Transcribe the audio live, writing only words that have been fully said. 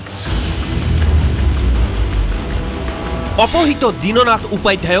অপহৃত দীননাথ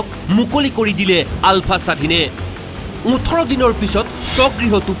উপাধ্যায়ক মুকলি কৰি দিলে আলফা স্বাধীনে 18 দিনৰ পিছত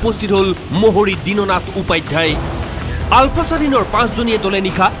স্বগৃহত উপস্থিত হল মহৰী দীননাথ উপাধ্যায় আলফা স্বাধীনৰ 5 জনীয়া দলে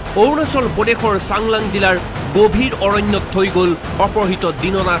নিশা অৰুণাচল প্ৰদেশৰ চাংলাং জিলাৰ গভীৰ অৰণ্যত থৈ গল অপহৃত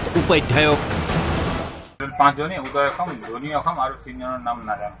দীননাথ উপাধ্যায়ক 5 জনী উদয় অসম ধনী অসম আৰু 3 জনৰ নাম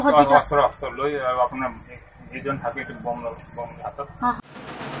নাজানো অস্ত্ৰ লৈ আপোনাৰ এজন থাকে বম হাতত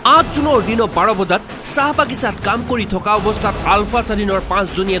 8 জুনৰ দিন 12 বজাত চাহ বাগিচাত কাম কৰি থকা অৱস্থাত আলফা স্বাধীনৰ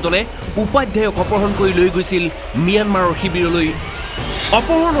 5 জনীয়া দলে উপাধ্যায়ক অপহৰণ কৰি লৈ গৈছিল মিয়ানমাৰৰ শিবিৰলৈ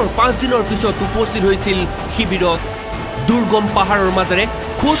অপহৰণৰ 5 দিনৰ পিছত উপস্থিত হৈছিল শিবিৰত দুৰ্গম পাহাৰৰ মাজেৰে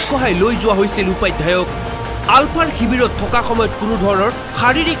খোজ কঢ়াই লৈ যোৱা হৈছিল উপাধ্যায়ক আলফাৰ শিবিৰত থকা সময়ত কোনো ধৰণৰ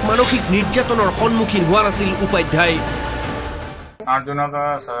শাৰীৰিক মানসিক নিৰ্যাতনৰ সন্মুখীন হোৱা নাছিল উপাধ্যায় 8 জনৰ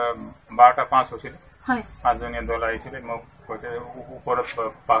 12টা 5 হৈছিল 5 জনীয়া দল আহিছিল মোক কৈছে ওপৰত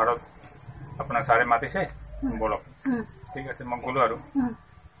পাহাৰত আপোনাৰ চাৰে মাতিছে বলক ঠিক আছে মই গলো আৰু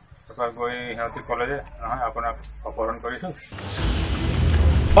তাৰপৰা গৈ সিহঁতে ক'লে যে নহয় আপোনাক অপহৰণ কৰিছো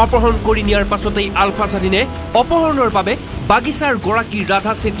অপহৰণ কৰি নিয়াৰ পাছতেই আলফা স্বাধীনে অপহৰণৰ বাবে বাগিচাৰ গৰাকী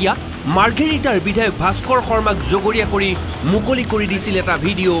ৰাধা চেতিয়া মাৰ্ঘেৰিটাৰ বিধায়ক ভাস্কৰ শৰ্মাক জগৰীয়া কৰি মুকলি কৰি দিছিল এটা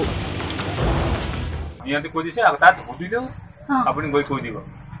ভিডিঅ' ইহঁতে কৈ দিছে তাত সুধি দিওঁ আপুনি গৈ কৈ দিব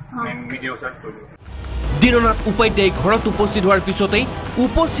ভিডিঅ' চাৰ্ট কৈ দিব দীননাথ উপাধ্যায় ঘৰত উপস্থিত হোৱাৰ পিছতেই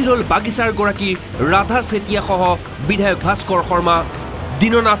উপস্থিত হল বাগিচাৰ গৰাকী ৰাধা চেতিয়া সহ বিধায়ক ভাস্কৰ শৰ্মা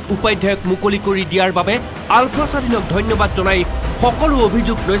দীননাথ উপাধ্যায়ক মুকলি কৰি দিয়াৰ বাবে আলফা স্বাধীনক ধন্যবাদ জনাই সকলো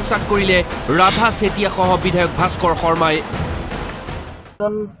অভিযোগ নস্যাৎ কৰিলে ৰাধা চেতিয়া সহ বিধায়ক ভাস্কৰ শৰ্মাই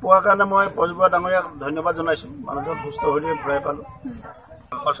পোৱাৰ কাৰণে মই পজবৰা ডাঙৰীয়াক ধন্যবাদ জনাইছো মানুহজন সুস্থ হৈ ঘূৰাই পালো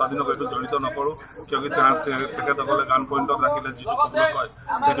আলফা স্বাধীনক এইটো জড়িত নকৰো কিয় তেখেতসকলে গান পইণ্টত ৰাখিলে যিটো ক'বলৈ কয়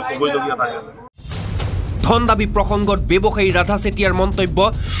সেইটো ক'বলগীয়া নাই ধন দাবী প্ৰসংগত ব্যৱসায়ী ৰাধা চেতিয়াৰ মন্তব্য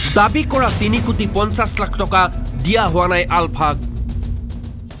দাবী কৰা 3 কোটি 50 লাখ টকা দিয়া হোৱা নাই আলফাক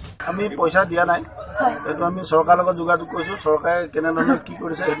আমি পইচা দিয়া নাই এইটো আমি চৰকাৰৰ লগত যোগাযোগ কৰিছো চৰকাৰে কেনেধৰণে কি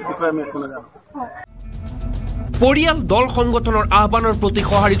কৰিছে সেইটো বিষয়ে আমি একো নাজানো পৰিয়াল দল সংগঠনৰ আহ্বানৰ প্ৰতি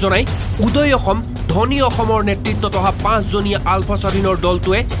সঁহাৰি জনাই উদয় অসম ধনী অসমৰ নেতৃত্বত অহা 5 জনীয়া আলফা স্বাধীনৰ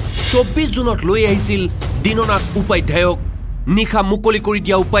দলটোৱে 24 জুনত লৈ আহিছিল দীননাথ উপাধ্যায়ক নিশা মুকলি কৰি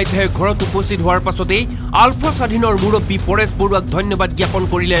দিয়া উপাধ্যায়ক ঘৰত উপস্থিত হোৱাৰ পাছতেই আলফা স্বাধীনৰ মুৰব্বী পৰেশ বৰুৱাক ধন্যবাদ জ্ঞাপন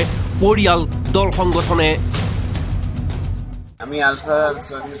কৰিলে পৰিয়াল দল সংগঠনে আমি আলফা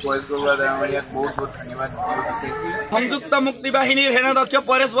স্বাধীন পৰেশ বৰুৱা ডাঙৰীয়াক বহুত বহুত ধন্যবাদ দিব বিচাৰিছো সংযুক্ত মুক্তি বাহিনীৰ সেনাধ্যক্ষ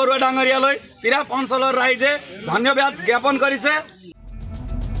পৰেশ বৰুৱা ডাঙৰীয়ালৈ তিৰাপ অঞ্চলৰ ৰাইজে ধন্যবাদ জ্ঞাপন কৰিছে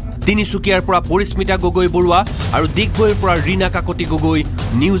তিনিচুকীয়াৰ পৰা পৰিস্মিতা গগৈ বৰুৱা আৰু দিগবৈৰ পৰা Rina Kakati Gogoi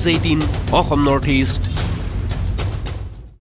news 18 Assam north east